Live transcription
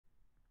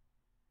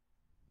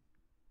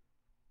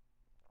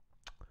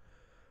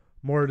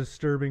More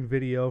disturbing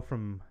video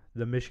from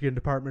the Michigan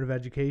Department of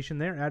Education.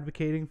 They're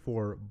advocating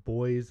for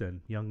boys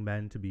and young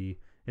men to be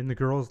in the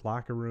girls'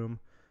 locker room.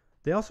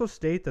 They also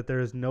state that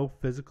there is no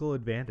physical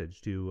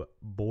advantage to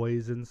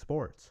boys in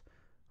sports.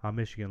 A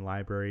Michigan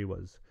library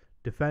was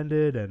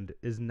defunded and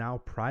is now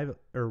privately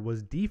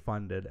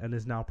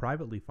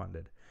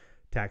funded.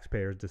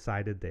 Taxpayers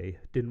decided they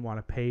didn't want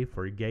to pay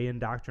for gay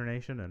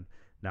indoctrination, and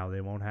now they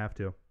won't have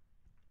to.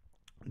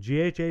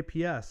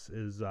 GHAPS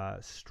is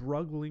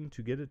struggling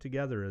to get it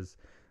together as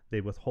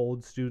they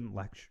withhold student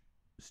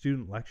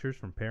lectures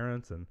from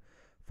parents. And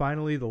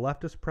finally, the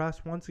leftist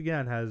press once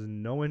again has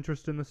no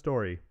interest in the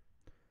story.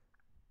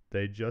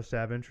 They just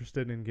have interest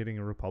in getting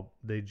a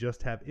Republican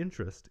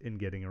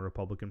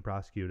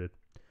prosecuted.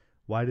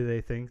 Why do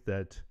they think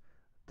that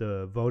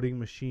the voting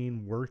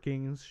machine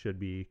workings should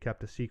be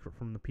kept a secret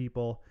from the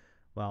people?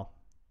 Well,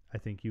 I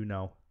think you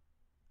know.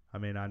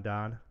 I'm Anon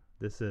Don.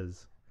 This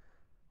is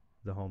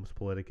the Holmes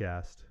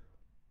Politicast.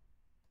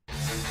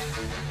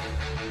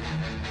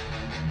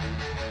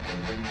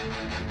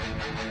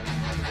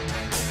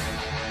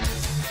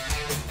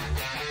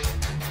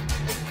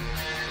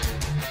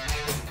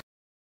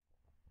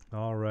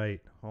 All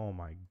right. Oh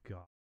my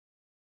God.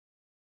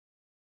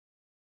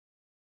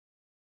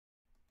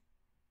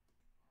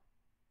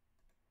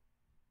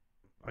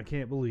 I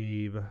can't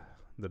believe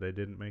that I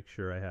didn't make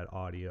sure I had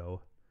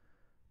audio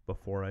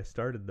before I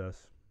started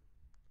this.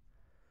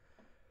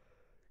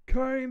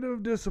 Kind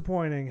of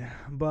disappointing,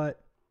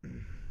 but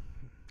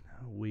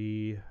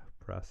we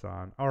press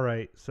on. All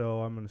right,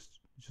 so I'm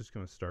just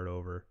gonna start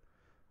over.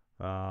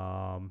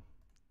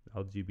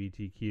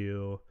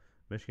 LGBTQ,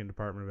 Michigan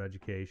Department of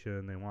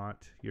Education. They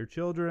want your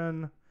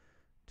children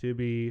to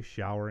be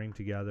showering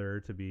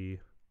together, to be,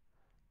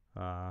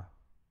 we're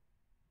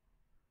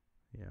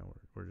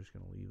just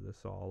gonna leave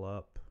this all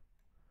up.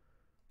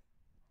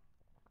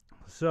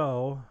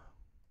 So,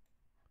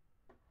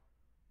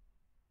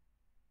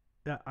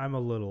 yeah, I'm a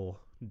little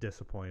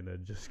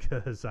disappointed just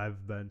because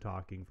I've been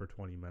talking for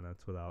 20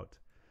 minutes without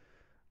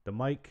the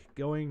mic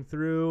going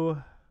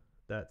through.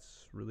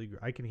 That's really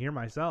great. I can hear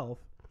myself.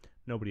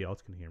 Nobody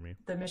else can hear me.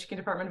 The Michigan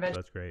Department of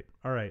Education. That's great.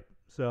 All right.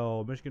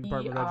 So Michigan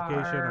Department of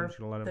Education, I'm just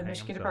going to let them the hang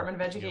Michigan themselves. Department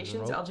of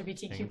Education's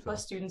LGBTQ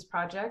plus students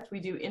project. We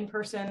do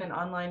in-person and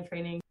online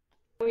training.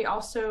 We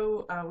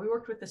also, we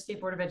worked with the State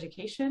Board of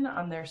Education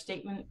on their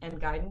statement and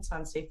guidance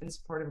on safe and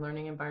supportive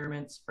learning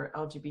environments for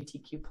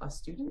LGBTQ plus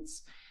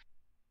students.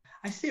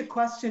 I see a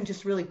question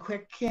just really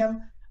quick,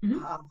 Kim.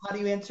 How do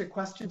you answer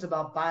questions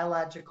about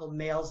biological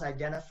males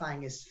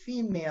identifying as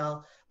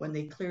female when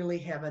they clearly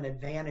have an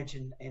advantage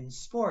in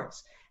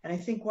sports? And I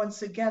think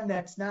once again,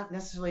 that's not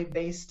necessarily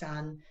based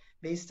on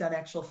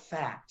actual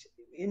fact.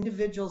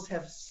 Individuals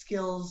have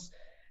skills,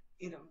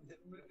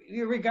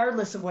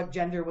 regardless of what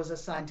gender was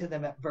assigned to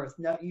them at birth.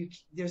 No,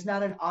 there's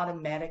not an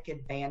automatic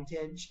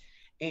advantage.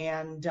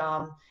 And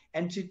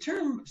to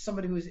term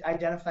somebody who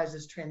identifies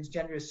as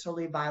transgender as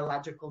solely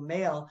biological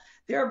male,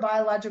 there are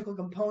biological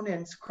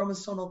components,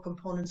 chromosomal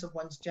components of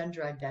one's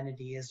gender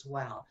identity as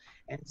well.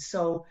 And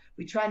so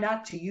we try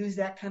not to use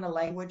that kind of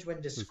language when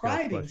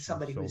describing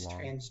somebody who's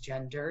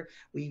transgender.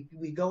 We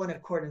go in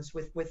accordance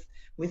with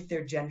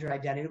their gender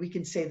identity. We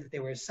can say that they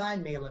were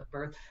assigned male at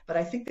birth, but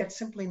I think that's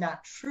simply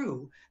not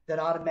true, that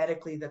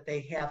automatically that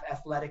they have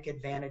athletic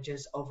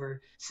advantages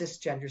over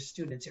cisgender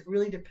students. It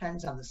really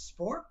depends on the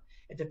sport.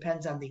 It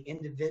depends on the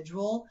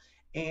individual,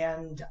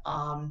 and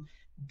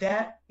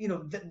that,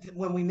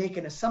 when we make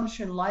an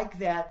assumption like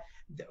that,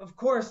 of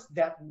course,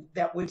 that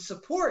would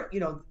support,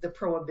 the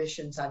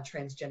prohibitions on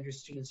transgender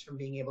students from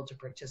being able to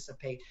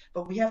participate.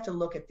 But we have to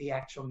look at the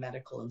actual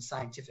medical and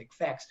scientific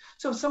facts.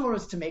 So if someone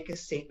was to make a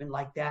statement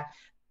like that,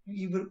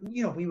 we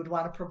would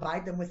want to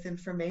provide them with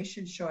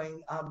information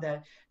showing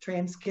that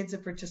trans kids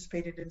have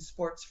participated in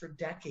sports for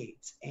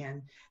decades,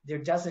 and there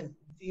doesn't,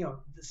 the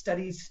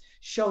studies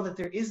show that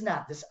there is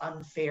not this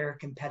unfair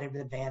competitive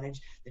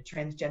advantage. The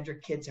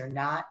transgender kids are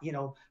not,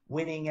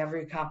 winning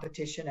every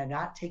competition and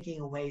not taking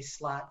away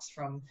slots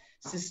from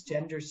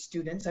cisgender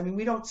students. I mean,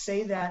 we don't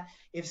say that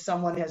if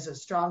someone has a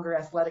stronger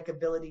athletic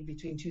ability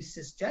between two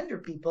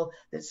cisgender people,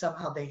 that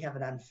somehow they have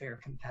an unfair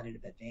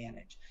competitive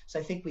advantage.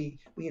 So I think we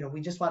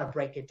just want to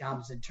break it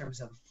down in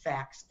terms of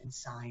facts and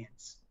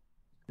science.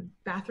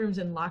 Bathrooms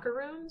and locker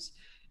rooms.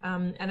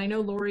 And I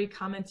know Lori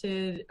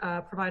commented,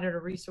 provided a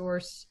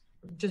resource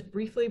just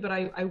briefly, but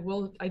I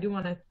do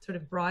want to sort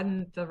of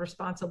broaden the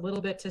response a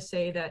little bit to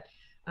say that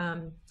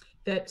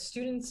that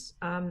students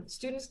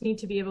need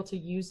to be able to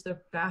use the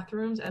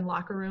bathrooms and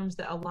locker rooms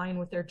that align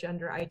with their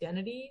gender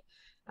identity.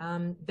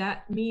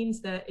 That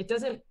means that it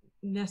doesn't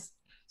necessarily.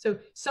 So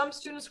some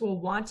students will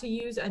want to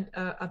use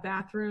a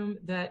bathroom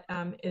that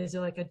is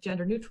like a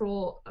gender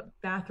neutral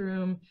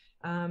bathroom,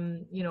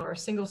 or a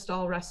single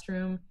stall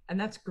restroom. And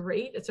that's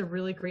great. It's a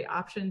really great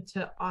option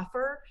to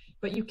offer,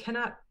 but you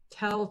cannot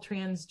tell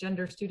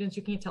transgender students,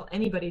 you can't tell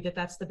anybody that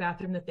that's the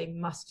bathroom that they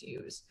must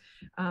use.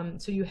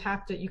 So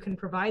you can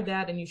provide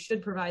that, and you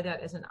should provide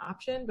that as an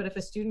option. But if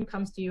a student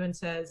comes to you and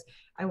says,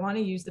 I want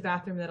to use the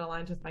bathroom that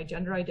aligns with my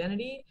gender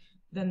identity,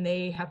 then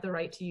they have the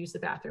right to use the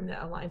bathroom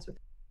that aligns with.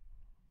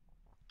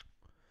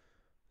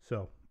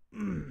 So,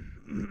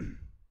 you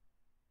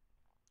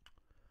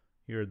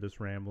heard this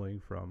rambling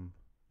from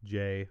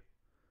Jay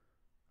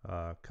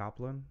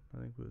Copland,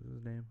 I think was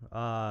his name.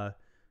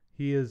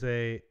 He is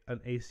an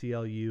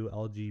ACLU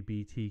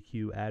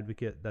LGBTQ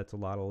advocate. That's a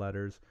lot of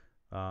letters.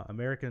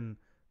 American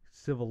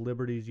Civil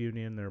Liberties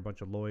Union. They're a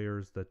bunch of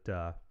lawyers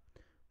that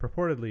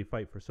purportedly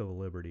fight for civil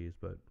liberties,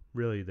 but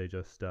really they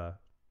just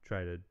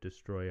try to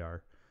destroy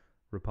our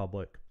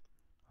republic.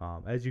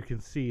 As you can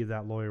see,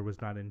 that lawyer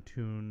was not in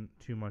tune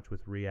too much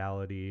with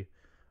reality.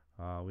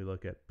 We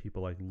look at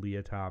people like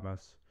Leah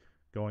Thomas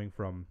going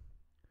from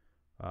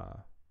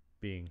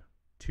being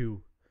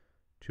two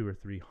or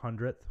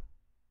 300th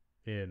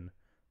in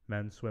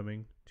men's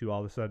swimming to all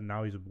of a sudden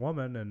now he's a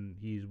woman and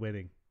he's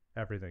winning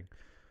everything.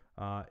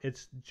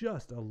 It's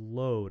just a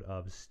load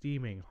of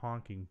steaming,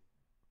 honking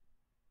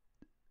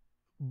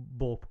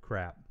bull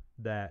crap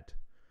that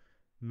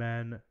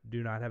men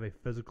do not have a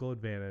physical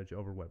advantage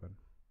over women.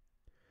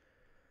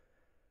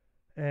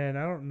 And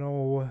I don't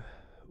know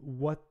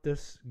what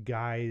this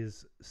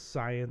guy's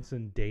science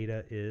and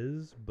data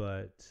is,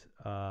 but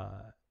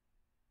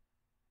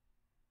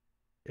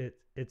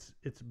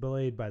it's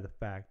belayed by the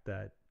fact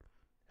that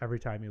every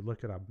time you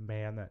look at a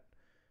man that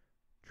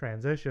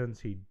transitions,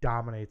 he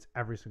dominates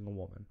every single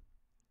woman.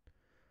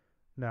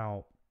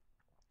 Now,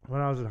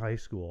 when I was in high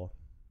school,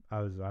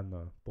 I was on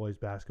the boys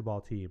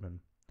basketball team,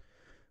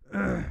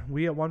 and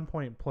we at one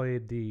point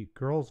played the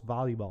girls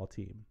volleyball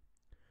team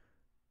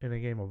in a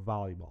game of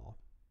volleyball.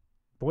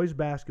 Boys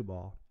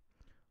basketball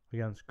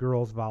against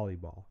girls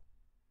volleyball.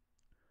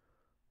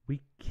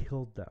 We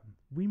killed them.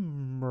 We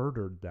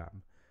murdered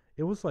them.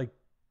 It was like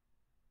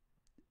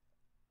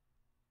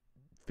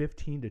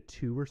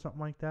 15-2 or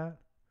something like that.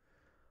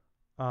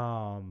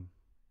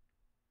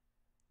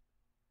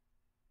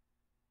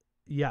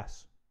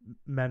 Yes,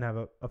 men have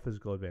a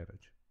physical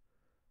advantage.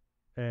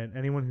 And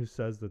anyone who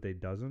says that they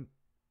doesn't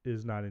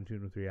is not in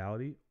tune with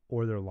reality,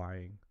 or they're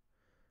lying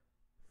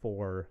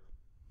for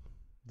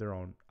their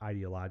own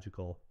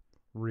ideological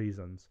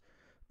reasons.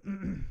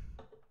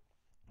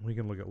 We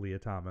can look at Leah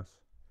Thomas.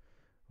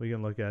 We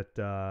can look at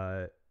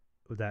that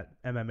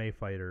MMA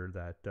fighter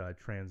that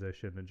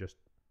transitioned and just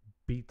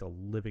beat the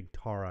living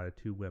tar out of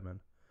two women.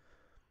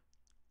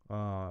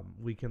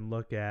 We can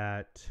look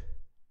at,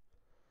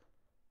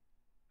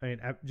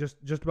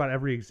 just about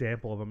every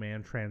example of a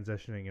man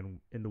transitioning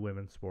into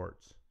women's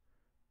sports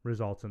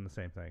results in the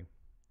same thing.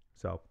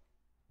 So,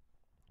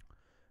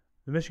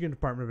 the Michigan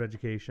Department of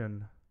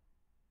Education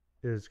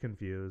is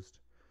confused.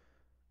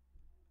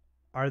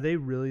 Are they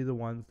really the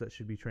ones that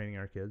should be training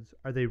our kids?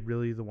 Are they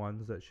really the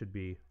ones that should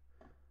be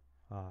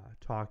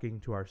talking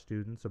to our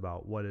students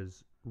about what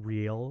is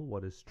real,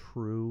 what is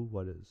true,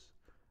 what is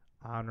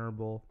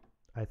honorable?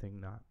 I think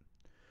not.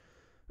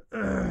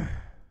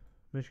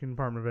 Michigan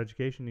Department of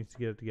Education needs to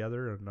get it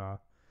together, and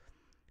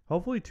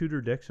hopefully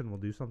Tudor Dixon will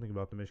do something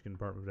about the Michigan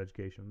Department of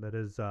Education. That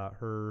is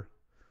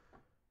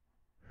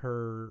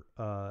her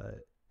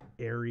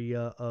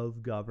area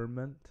of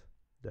government.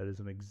 That is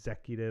an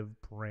executive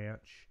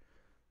branch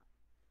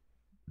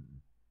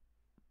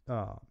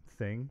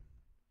thing.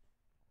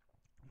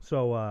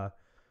 So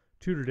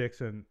Tudor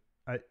Dixon,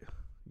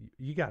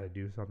 you got to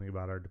do something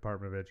about our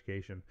Department of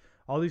Education.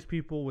 All these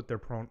people with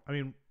their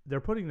they're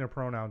putting their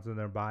pronouns in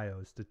their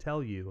bios to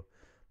tell you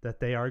that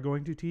they are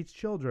going to teach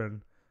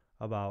children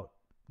about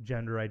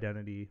gender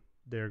identity.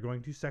 They're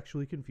going to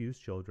sexually confuse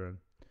children.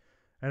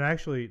 And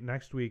actually,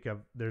 next week,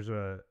 there's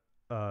a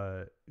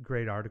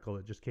great article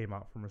that just came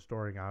out from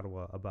Restoring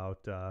Ottawa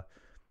about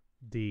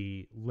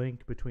the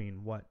link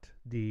between what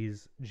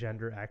these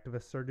gender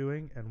activists are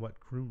doing and what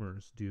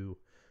groomers do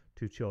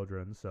to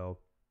children. So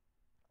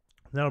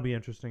that'll be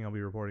interesting. I'll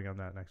be reporting on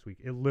that next week.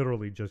 It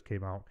literally just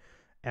came out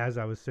as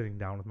I was sitting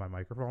down with my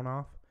microphone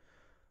off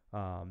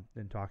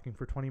and talking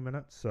for 20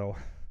 minutes. So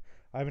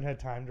I haven't had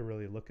time to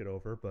really look it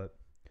over, but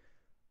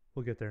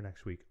we'll get there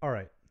next week. All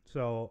right.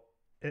 So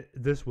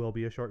this will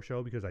be a short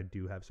show because I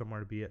do have somewhere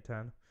to be at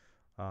 10.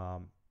 I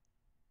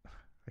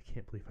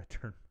can't believe I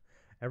turned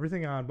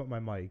everything on but my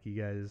mic.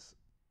 You guys,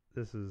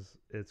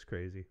 it's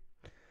crazy.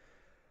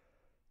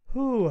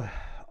 Whew.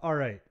 All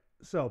right.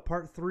 So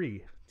part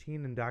 3,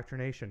 teen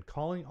indoctrination,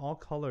 calling all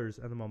colors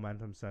at the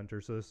Momentum Center.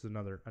 So this is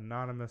another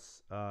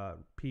anonymous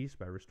piece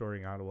by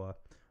Restoring Ottawa.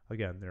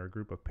 Again, they're a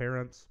group of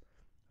parents.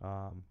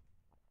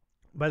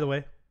 By the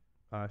way,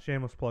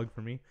 shameless plug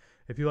for me.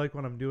 If you like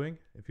what I'm doing,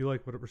 if you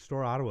like what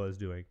Restore Ottawa is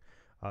doing,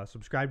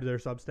 subscribe to their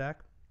Substack.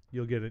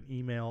 You'll get an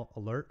email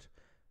alert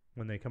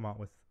when they come out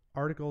with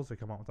articles. They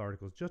come out with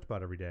articles just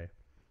about every day.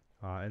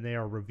 And they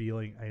are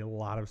revealing a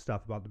lot of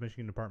stuff about the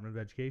Michigan Department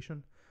of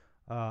Education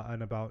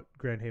and about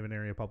Grand Haven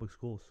area public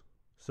schools.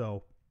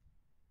 So,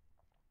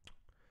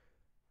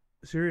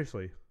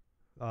 seriously,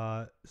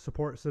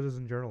 support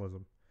citizen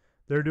journalism.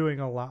 They're doing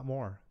a lot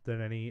more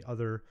than any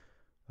other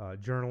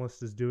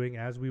journalist is doing,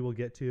 as we will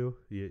get to.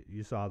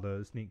 You saw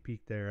the sneak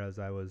peek there as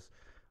I was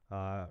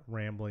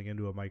rambling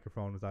into a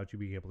microphone without you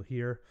being able to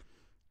hear.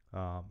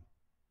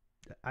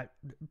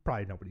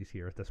 probably nobody's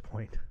here at this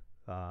point.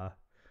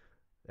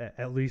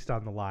 At least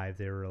on the live,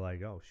 they were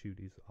like, "Oh shoot,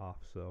 he's off,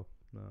 so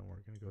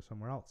we're gonna go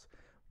somewhere else."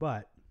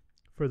 But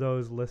for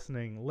those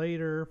listening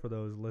later, for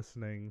those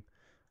listening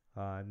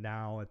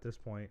now at this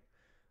point,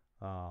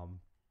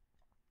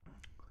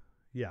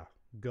 yeah,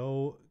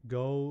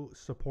 go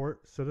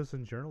support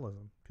citizen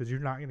journalism, because you're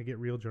not gonna get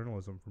real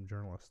journalism from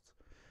journalists.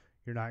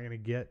 You're not gonna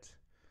get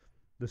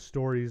the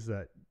stories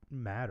that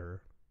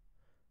matter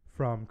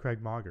from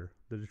Craig Mauger,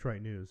 the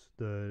Detroit News,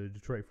 the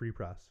Detroit Free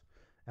Press,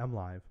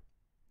 MLive.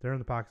 They're in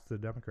the pockets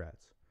of the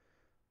Democrats.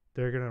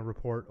 They're going to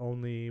report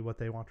only what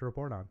they want to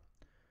report on.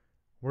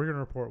 We're going to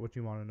report what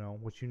you want to know,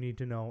 what you need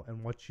to know,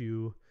 and what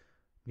you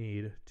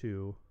need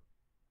to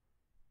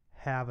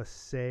have a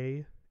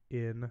say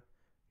in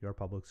your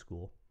public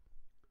school.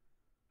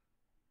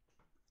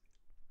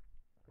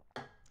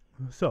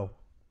 So,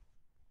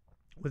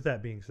 with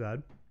that being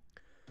said,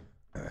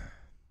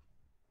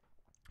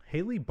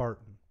 Haley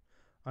Barton,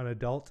 an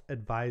adult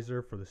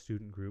advisor for the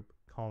student group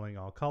Calling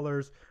All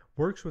Colors,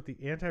 works with the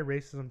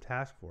Anti-Racism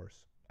Task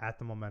Force at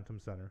the Momentum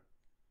Center.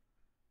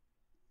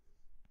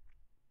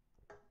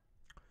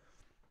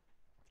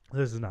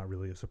 This is not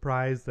really a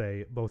surprise.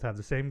 They both have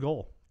the same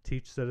goal: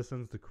 teach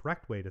citizens the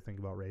correct way to think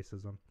about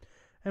racism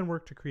and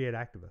work to create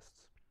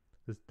activists.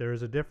 There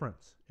is a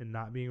difference in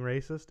not being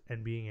racist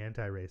and being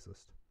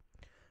anti-racist.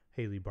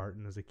 Haley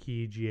Barton is a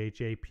key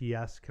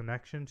GHAPS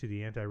connection to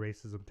the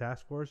Anti-Racism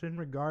Task Force in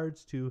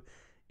regards to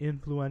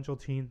influential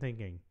teen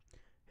thinking.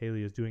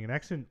 Haley is doing an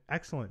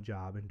excellent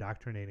job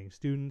indoctrinating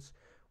students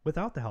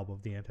without the help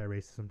of the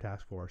Anti-Racism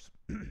Task Force.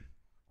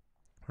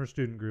 Her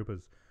student group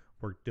has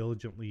worked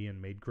diligently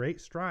and made great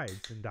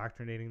strides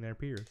indoctrinating their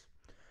peers.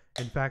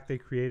 In fact, they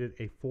created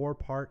a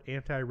 4-part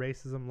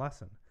anti-racism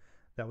lesson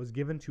that was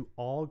given to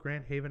all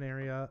Grand Haven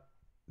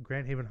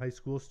High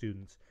School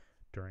students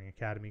during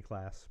Academy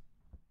class.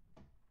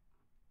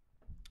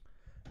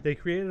 They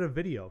created a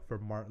video for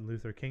Martin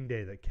Luther King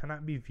Day that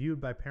cannot be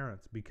viewed by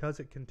parents because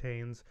it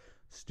contains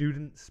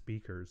student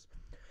speakers.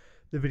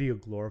 The video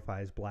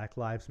glorifies Black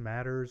Lives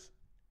Matter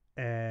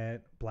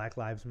and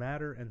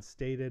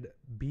stated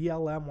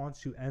BLM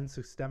wants to end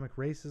systemic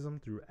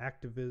racism through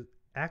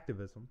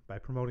activism by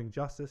promoting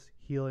justice,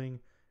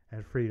 healing,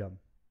 and freedom,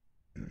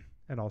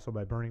 and also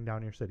by burning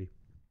down your city.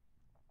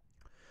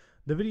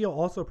 The video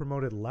also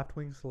promoted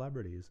left-wing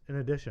celebrities. In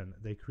addition,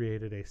 they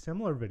created a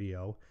similar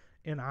video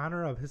in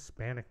honor of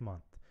Hispanic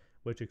Month,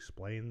 which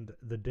explained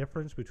the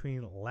difference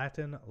between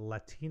Latin,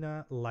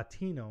 Latina,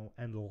 Latino,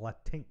 and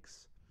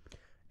Latinx,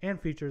 and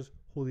features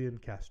Julian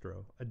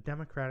Castro, a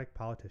Democratic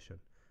politician,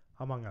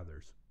 among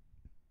others.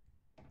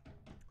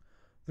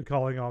 The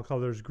Calling All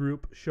Colors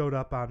group showed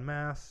up en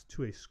masse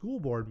to a school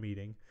board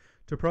meeting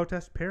to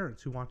protest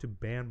parents who want to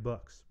ban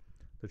books.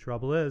 The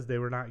trouble is, they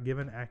were not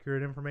given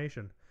accurate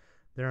information.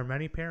 There are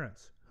many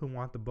parents who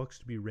want the books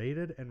to be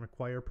rated and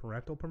require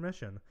parental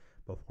permission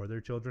before their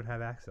children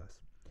have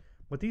access.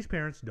 But these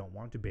parents don't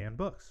want to ban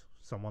books.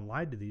 Someone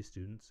lied to these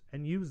students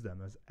and used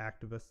them as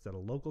activists at a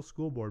local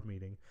school board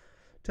meeting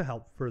to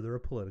help further a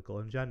political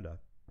agenda.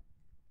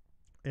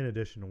 In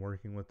addition to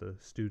working with the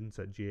students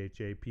at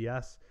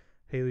GHAPS,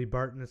 Haley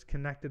Barton is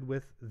connected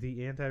with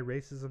the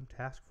Anti-Racism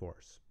Task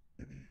Force.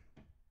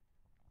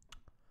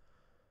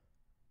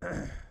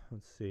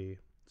 Let's see.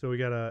 So we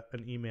got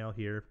an email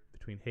here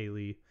between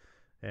Haley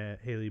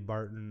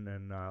Barton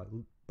and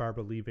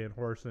Barbara Lee Van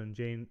Horsen,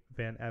 Jane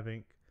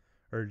Evink,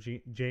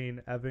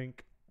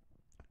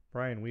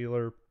 Brian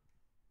Wheeler,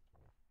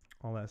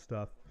 all that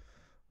stuff.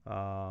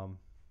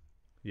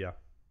 Yeah.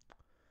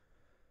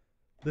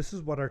 This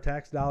is what our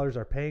tax dollars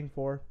are paying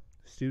for: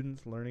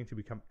 students learning to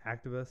become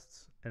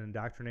activists and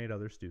indoctrinate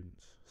other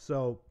students.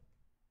 So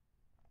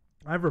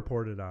I've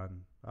reported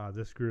on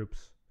this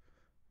group's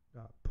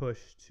push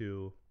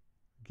to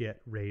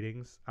get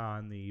ratings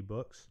on the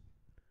books.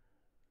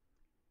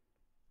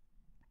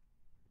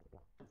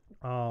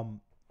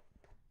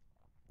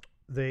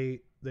 They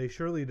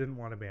surely didn't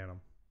want to ban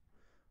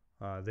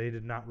them. They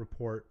did not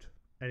report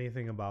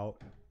anything about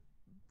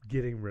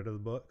getting rid of the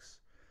books.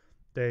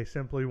 They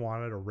simply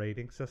wanted a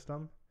rating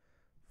system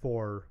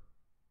for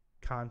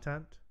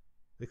content,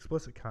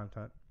 explicit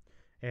content,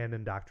 and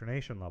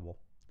indoctrination level,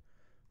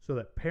 so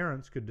that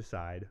parents could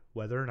decide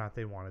whether or not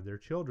they wanted their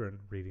children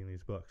reading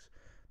these books.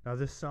 Now,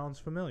 this sounds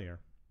familiar.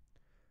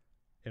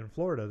 In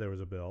Florida, there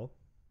was a bill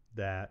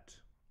that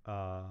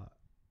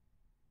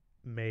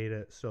made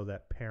it so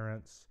that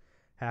parents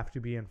have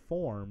to be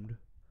informed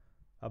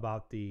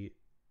about the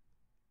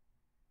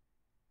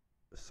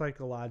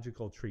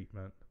psychological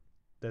treatment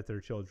that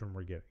their children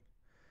were getting.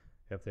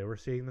 If they were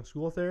seeing the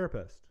school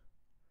therapist,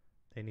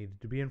 they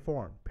needed to be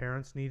informed.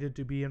 Parents needed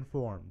to be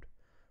informed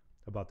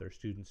about their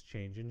students'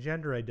 change in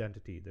gender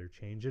identity, their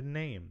change in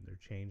name, their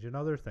change in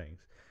other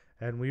things.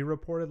 And we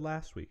reported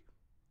last week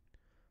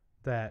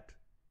that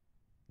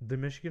the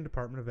Michigan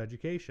Department of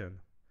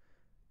Education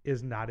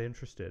is not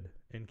interested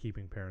in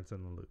keeping parents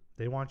in the loop.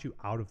 They want you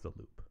out of the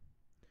loop.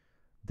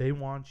 They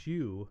want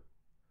you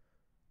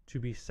to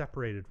be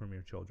separated from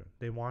your children.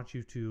 They want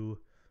you to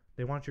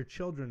They want your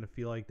children to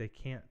feel like they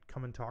can't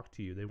come and talk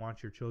to you. They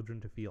want your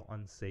children to feel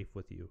unsafe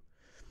with you.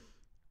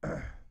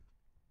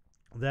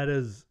 That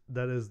is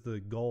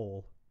the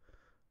goal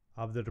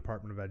of the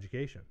Department of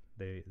Education.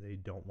 They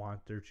don't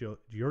want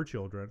your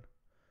children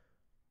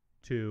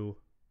to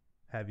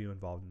have you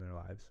involved in their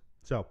lives.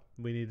 So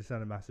we need to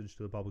send a message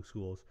to the public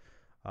schools.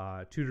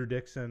 Tudor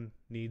Dixon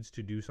needs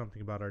to do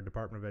something about our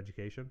Department of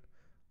Education.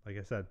 Like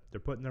I said,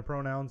 they're putting their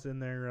pronouns in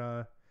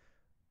their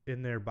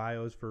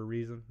bios for a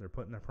reason. They're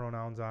putting their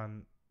pronouns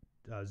on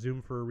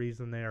Zoom for a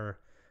reason.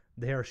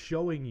 They are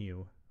showing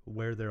you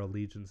where their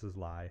allegiances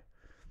lie.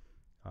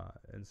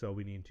 And so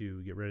we need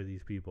to get rid of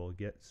these people,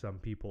 get some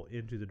people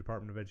into the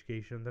Department of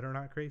Education that are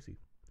not crazy,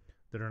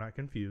 that are not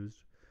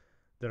confused,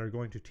 that are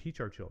going to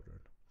teach our children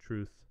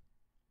truth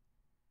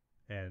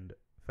and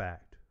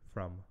fact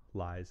from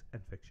lies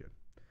and fiction.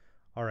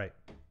 All right.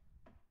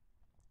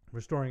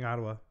 Restoring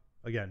Ottawa,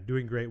 again,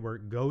 doing great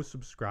work. Go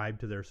subscribe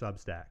to their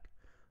Substack.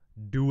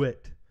 Do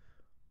it.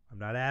 I'm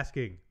not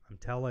asking. I'm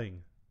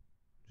telling.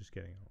 Just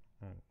kidding.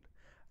 I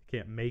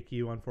can't make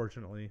you,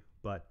 unfortunately,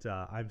 but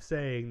I'm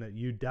saying that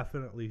you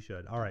definitely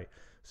should. All right.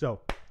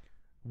 So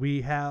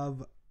we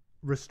have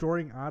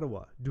Restoring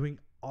Ottawa doing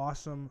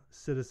awesome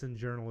citizen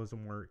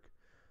journalism work.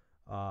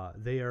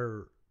 They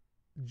are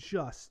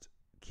just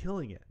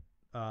killing it.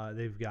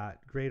 They've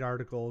got great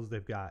articles.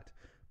 They've got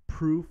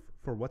proof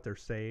for what they're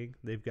saying.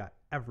 They've got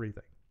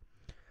everything.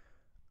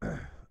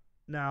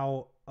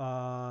 Now,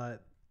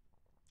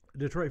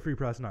 Detroit Free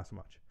Press, not so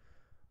much.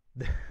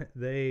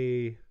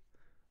 They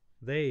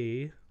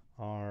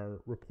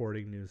are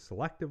reporting news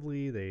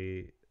selectively.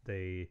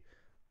 They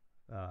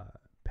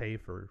pay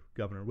for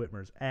Governor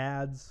Whitmer's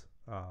ads.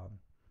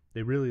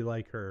 They really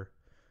like her.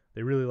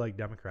 They really like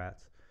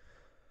Democrats.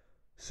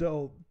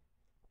 So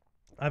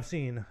I've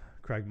seen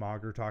Craig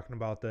Mauger talking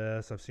about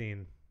this. I've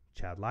seen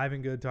Chad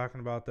Livengood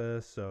talking about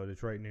this. So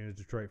Detroit News,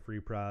 Detroit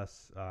Free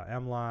Press,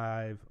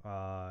 MLive,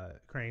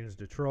 Crane's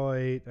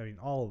Detroit. I mean,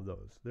 all of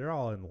those. They're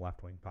all in the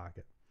left-wing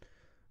pocket.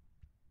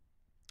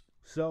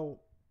 So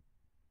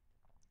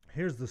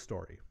here's the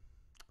story.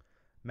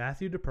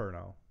 Matthew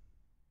DePerno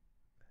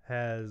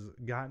has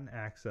gotten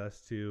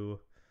access to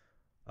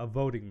a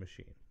voting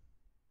machine,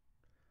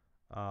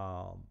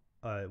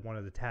 one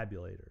of the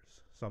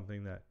tabulators,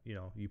 something that,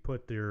 you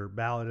put your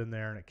ballot in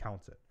there and it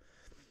counts it.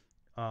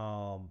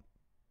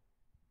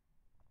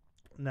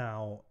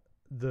 Now,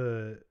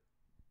 the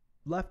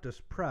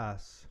leftist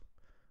press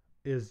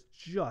is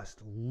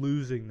just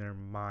losing their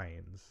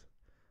minds.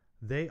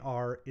 They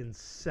are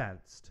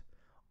incensed.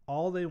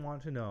 All they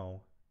want to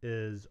know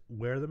is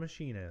where the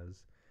machine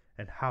is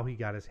and how he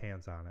got his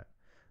hands on it.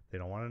 They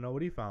don't want to know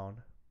what he found,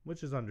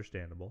 which is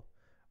understandable,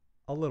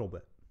 a little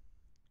bit.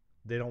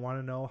 They don't want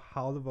to know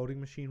how the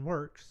voting machine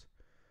works,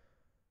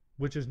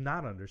 which is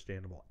not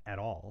understandable at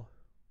all.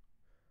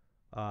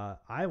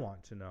 I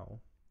want to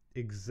know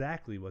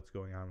exactly what's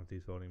going on with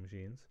these voting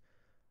machines.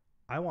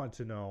 I want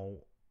to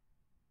know.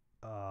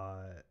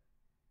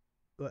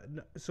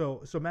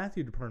 So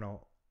Matthew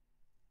DePerno,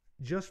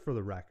 just for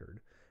the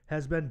record,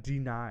 has been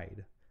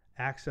denied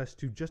access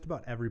to just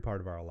about every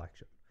part of our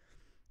election.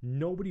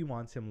 Nobody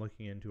wants him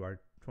looking into our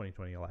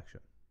 2020 election.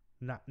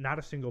 Not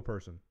a single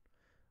person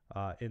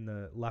in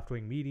the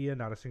left-wing media,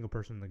 not a single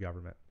person in the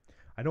government.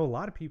 I know a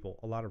lot of people,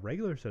 a lot of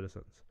regular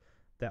citizens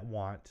that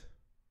want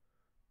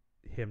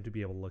him to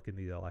be able to look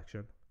into the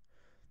election.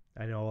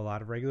 I know a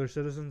lot of regular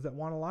citizens that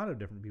want a lot of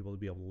different people to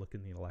be able to look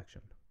in the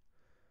election.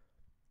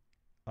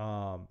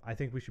 I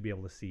think we should be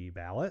able to see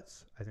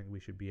ballots. I think we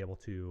should be able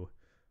to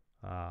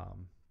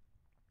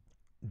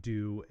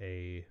do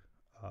an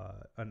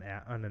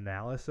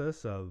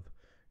analysis of,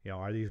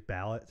 are these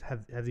ballots,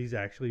 have these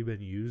actually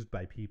been used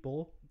by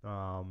people?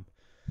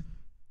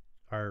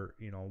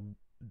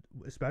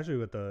 Especially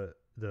with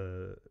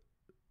the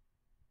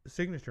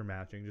signature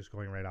matching just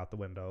going right out the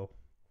window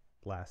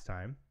last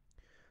time,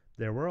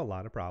 there were a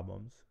lot of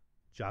problems.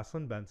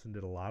 Jocelyn Benson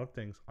did a lot of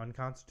things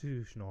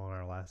unconstitutional in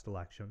our last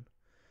election.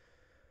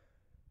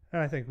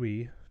 And I think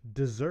we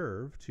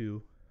deserve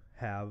to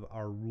have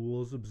our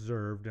rules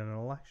observed in an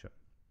election.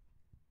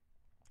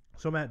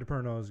 So Matt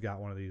DePerno's got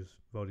one of these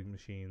voting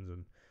machines,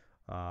 and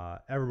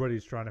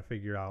everybody's trying to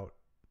figure out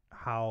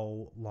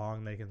how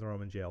long they can throw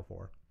him in jail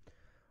for.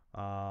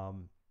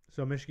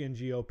 So Michigan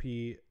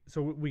GOP,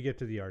 so we get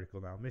to the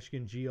article now.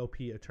 Michigan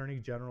GOP Attorney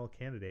General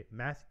candidate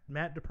Matt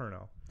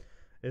DePerno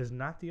is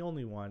not the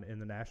only one in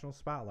the national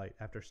spotlight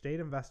after state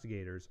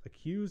investigators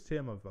accused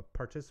him of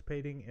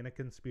participating in a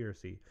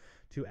conspiracy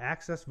to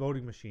access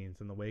voting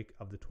machines in the wake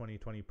of the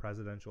 2020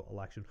 presidential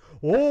election.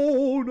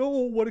 Oh no,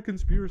 what a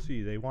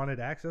conspiracy. They wanted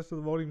access to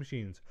the voting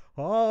machines.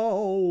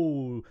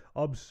 Oh,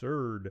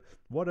 absurd.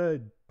 What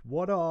a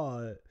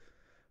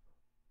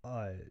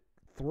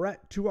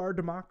threat to our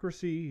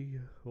democracy.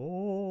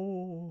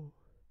 Oh.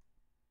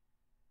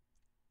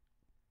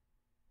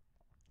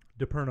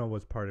 DePerno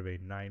was part of a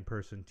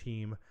 9-person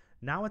team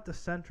now at the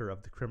center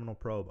of the criminal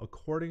probe,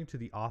 according to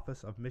the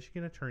Office of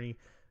Michigan Attorney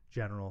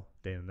General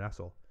Dana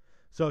Nessel.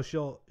 So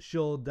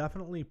she'll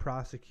definitely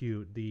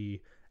prosecute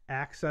the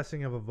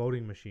accessing of a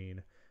voting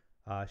machine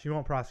She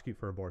won't prosecute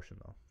for abortion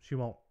though. She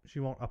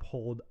won't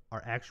uphold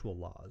our actual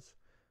laws.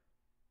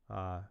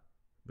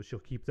 But she'll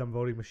keep them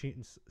voting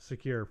machines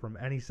secure from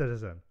any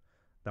citizen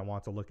that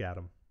wants to look at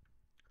them.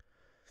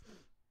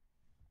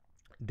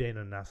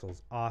 Dana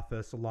Nessel's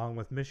office, along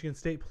with Michigan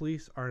State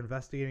Police, are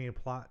investigating a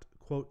plot,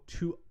 quote,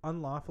 to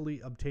unlawfully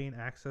obtain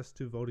access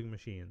to voting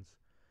machines.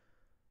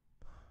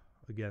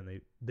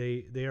 Again,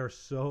 they are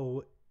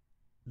so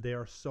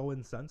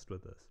incensed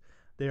with this.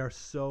 They are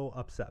so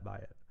upset by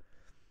it.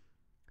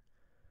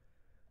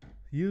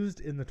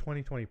 Used in the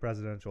 2020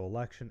 presidential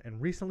election,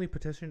 and recently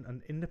petitioned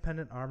an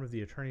independent arm of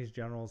the Attorney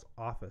General's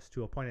office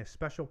to appoint a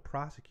special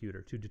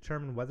prosecutor to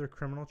determine whether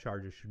criminal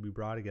charges should be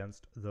brought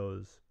against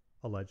those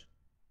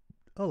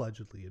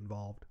allegedly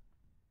involved.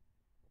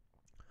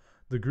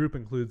 The group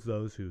includes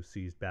those who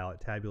seized ballot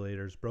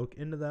tabulators, broke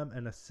into them,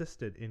 and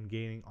assisted in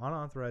gaining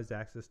unauthorized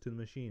access to the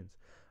machines,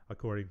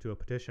 according to a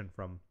petition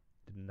from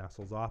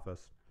Nessel's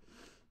office.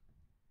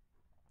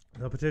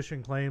 The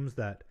petition claims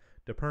that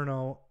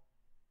DePerno,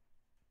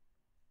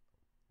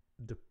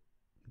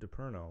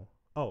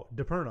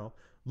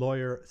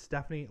 lawyer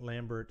Stephanie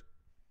Lambert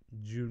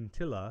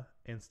Juntilla,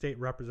 and State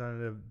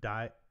Representative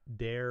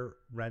Dare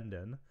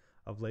Rendon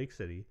of Lake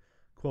City,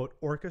 quote,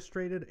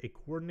 orchestrated a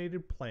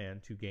coordinated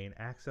plan to gain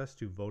access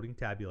to voting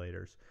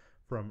tabulators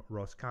from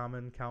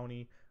Roscommon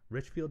County,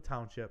 Richfield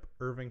Township,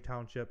 Irving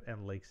Township,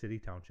 and Lake City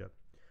Township.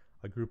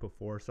 A group of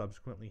 4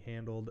 subsequently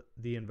handled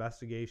the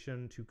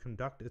investigation to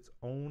conduct its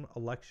own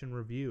election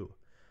review.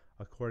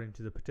 According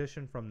to the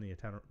petition from the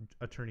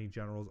Attorney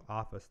General's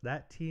office,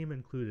 that team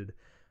included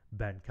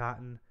Ben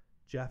Cotton,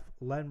 Jeff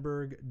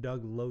Lenberg,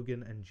 Doug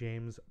Logan, and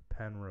James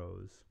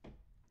Penrose.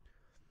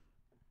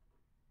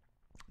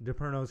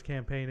 DePerno's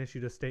campaign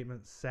issued a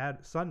statement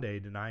Sunday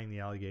denying the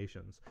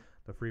allegations.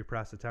 The Free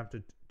Press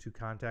attempted to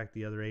contact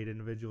the other 8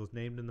 individuals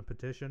named in the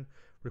petition.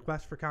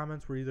 Requests for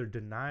comments were either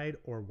denied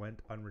or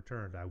went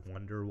unreturned. I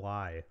wonder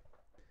why.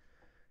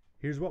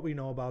 Here's what we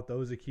know about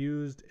those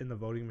accused in the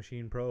voting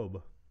machine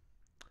probe.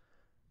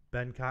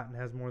 Ben Cotton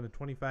has more than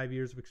 25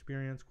 years of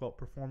experience, quote,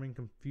 performing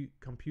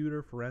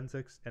computer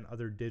forensics and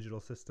other digital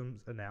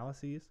systems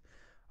analyses,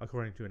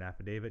 according to an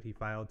affidavit he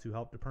filed to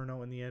help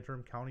DePerno in the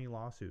Antrim County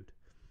lawsuit.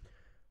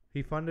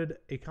 He funded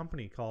a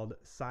company called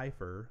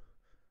Cypher,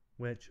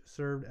 which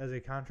served as a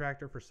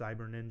contractor for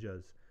Cyber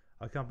Ninjas,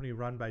 a company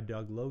run by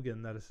Doug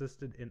Logan that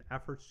assisted in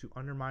efforts to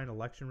undermine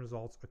election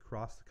results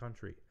across the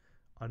country.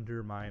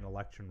 Undermine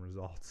election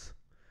results.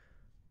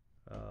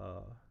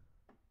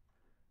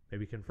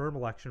 Maybe confirm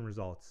election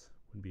results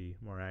would be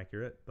more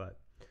accurate, but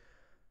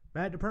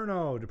Matt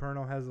DePerno.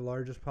 DePerno has the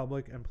largest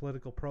public and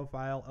political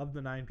profile of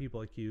the 9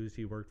 people accused.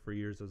 He worked for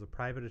years as a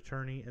private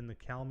attorney in the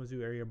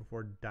Kalamazoo area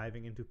before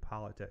diving into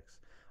politics.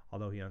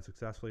 Although he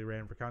unsuccessfully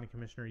ran for county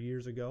commissioner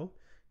years ago,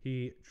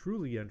 he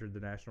truly entered the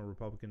national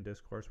Republican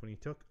discourse when he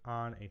took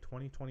on a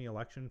 2020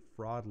 election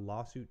fraud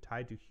lawsuit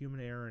tied to human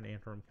error in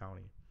Antrim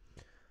County.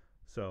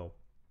 So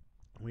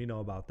we know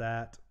about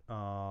that.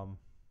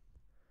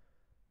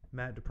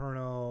 Matt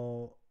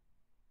DePerno,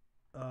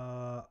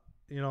 I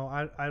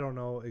don't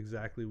know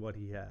exactly what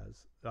he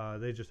has.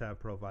 They just have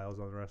profiles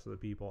on the rest of the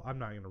people. I'm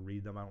not going to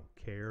read them. I don't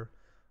care.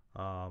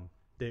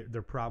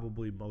 They're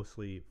probably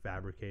mostly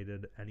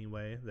fabricated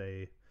anyway.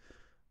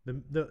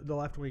 The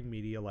left-wing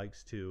media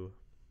likes to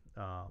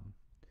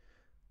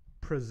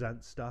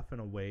present stuff in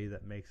a way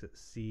that makes it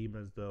seem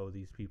as though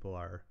these people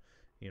are,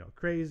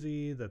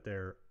 crazy, that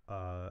they're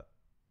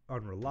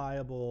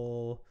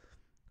unreliable,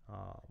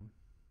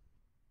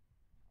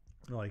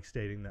 like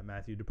stating that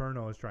Matthew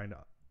DePerno is trying to,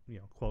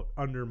 quote,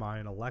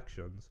 undermine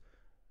elections.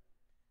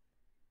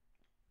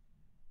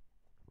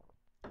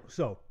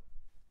 So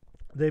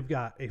they've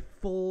got a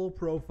full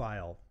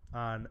profile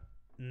on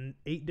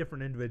 8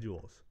 different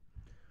individuals.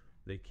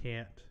 They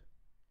can't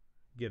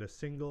get a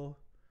single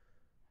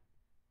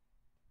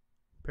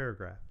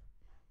paragraph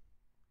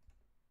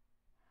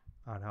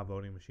on how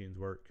voting machines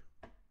work,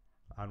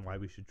 on why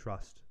we should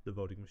trust the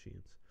voting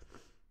machines,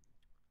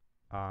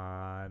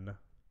 on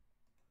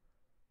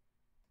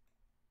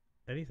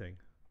anything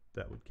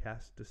that would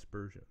cast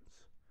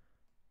dispersions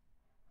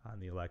on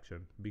the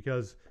election,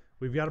 because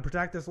we've got to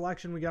protect this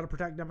election. We got to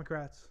protect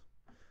Democrats.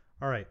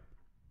 All right.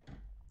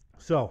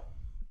 So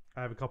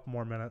I have a couple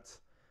more minutes,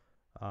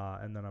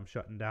 and then I'm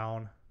shutting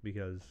down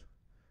because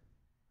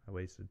I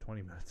wasted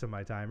 20 minutes of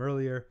my time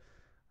earlier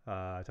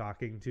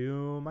talking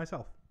to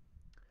myself.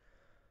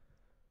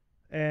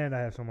 And I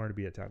have somewhere to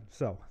be at 10.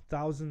 So,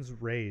 thousands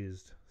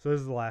raised. So, this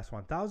is the last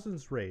one.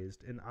 Thousands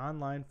raised, an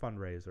online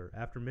fundraiser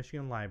after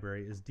Michigan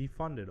Library is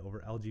defunded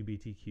over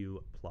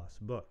LGBTQ plus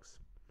books.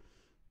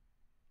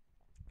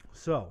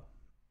 So,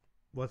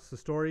 what's the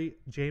story?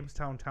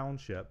 Jamestown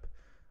Township,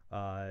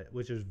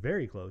 which is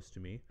very close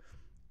to me.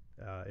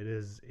 It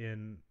is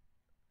in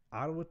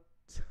Ottawa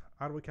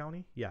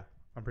County? Yeah,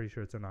 I'm pretty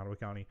sure it's in Ottawa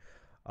County.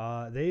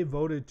 They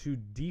voted to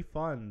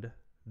defund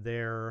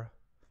their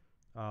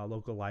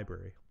local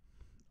library.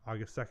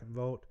 August 2nd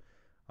vote.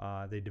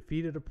 They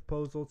defeated a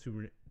proposal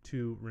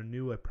to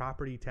renew a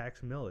property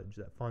tax millage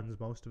that funds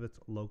most of its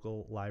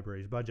local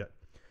library's budget.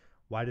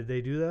 Why did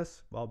they do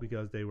this? Well,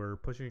 because they were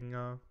pushing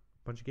a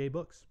bunch of gay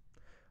books,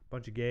 a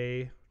bunch of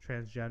gay,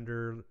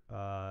 transgender,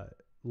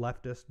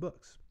 leftist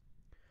books.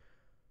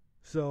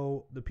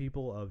 So the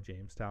people of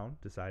Jamestown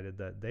decided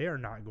that they are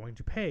not going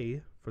to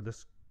pay for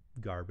this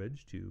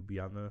garbage to be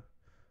on the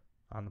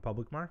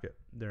public market.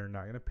 They're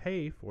not going to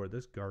pay for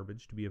this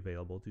garbage to be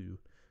available to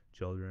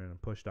children and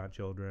pushed on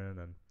children,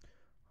 and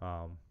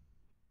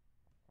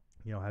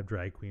have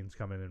drag queens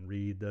come in and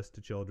read this to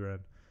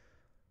children.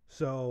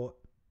 So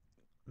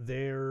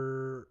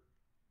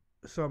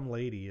some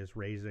lady is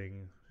raised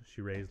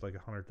like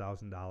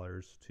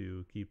 $100,000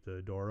 to keep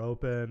the door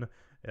open.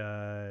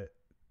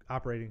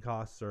 Operating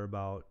costs are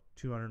about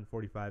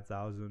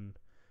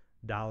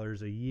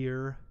 $245,000 a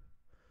year.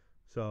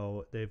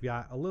 So they've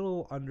got a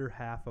little under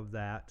half of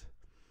that.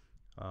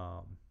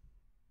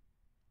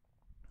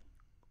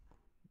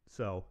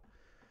 So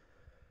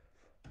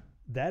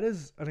that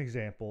is an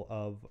example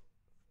of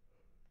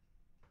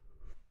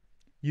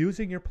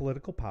using your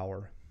political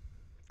power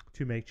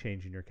to make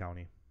change in your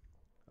county.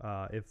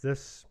 If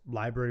this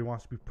library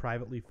wants to be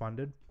privately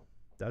funded,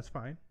 that's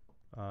fine.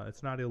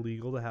 It's not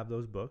illegal to have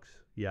those books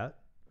yet.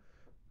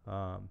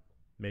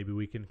 Maybe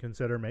we can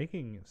consider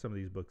making some of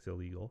these books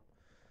illegal.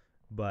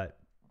 But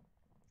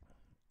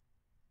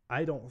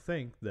I don't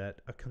think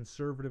that a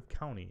conservative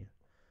county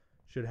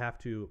should have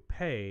to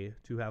pay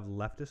to have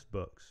leftist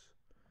books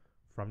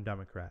from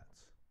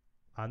Democrats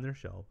on their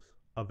shelves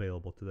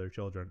available to their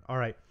children. All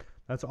right,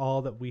 that's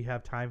all that we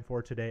have time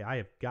for today. I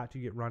have got to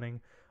get running.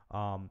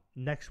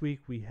 Next week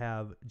we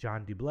have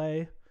John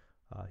DeBlay.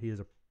 He is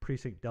a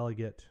precinct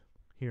delegate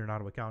here in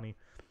Ottawa County.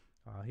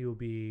 He will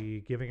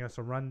be giving us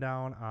a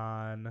rundown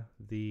on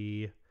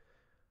the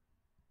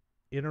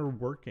inner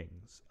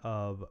workings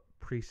of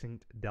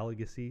precinct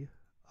delegacy.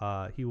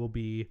 He will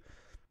be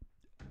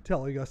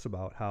telling us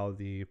about how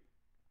the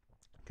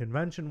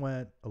convention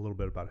went, a little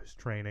bit about his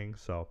training.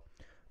 So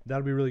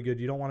that'll be really good.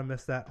 You don't want to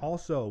miss that.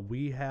 Also,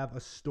 we have a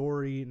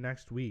story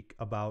next week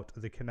about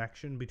the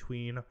connection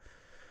between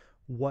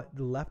what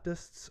the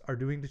leftists are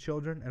doing to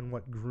children and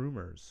what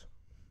groomers,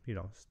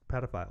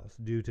 pedophiles,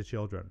 do to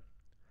children.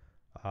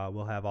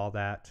 We'll have all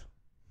that.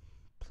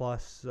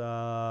 Plus,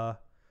 I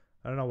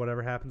don't know,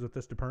 whatever happens with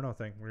this DePerno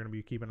thing. We're going to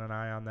be keeping an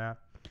eye on that.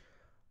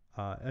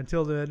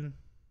 Until then,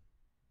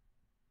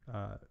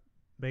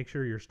 make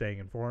sure you're staying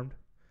informed.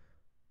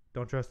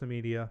 Don't trust the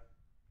media.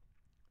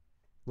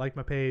 Like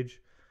my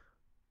page.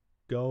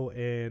 Go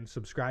and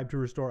subscribe to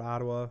Restore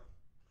Ottawa.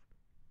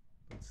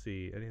 Let's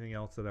see. Anything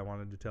else that I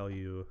wanted to tell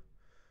you?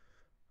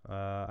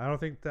 I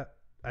think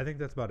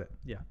that's about it.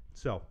 Yeah.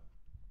 So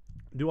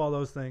do all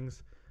those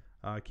things.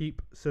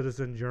 Keep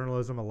citizen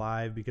journalism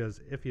alive,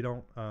 because if you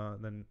don't,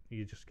 then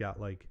you just got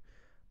like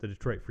the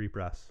Detroit Free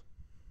Press,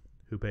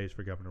 who pays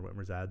for Governor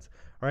Whitmer's ads.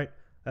 All right.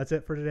 That's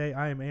it for today.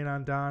 I am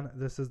Anon Don.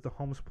 This is the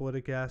Homes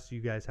Politicast. You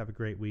guys have a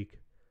great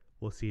week.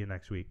 We'll see you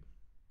next week.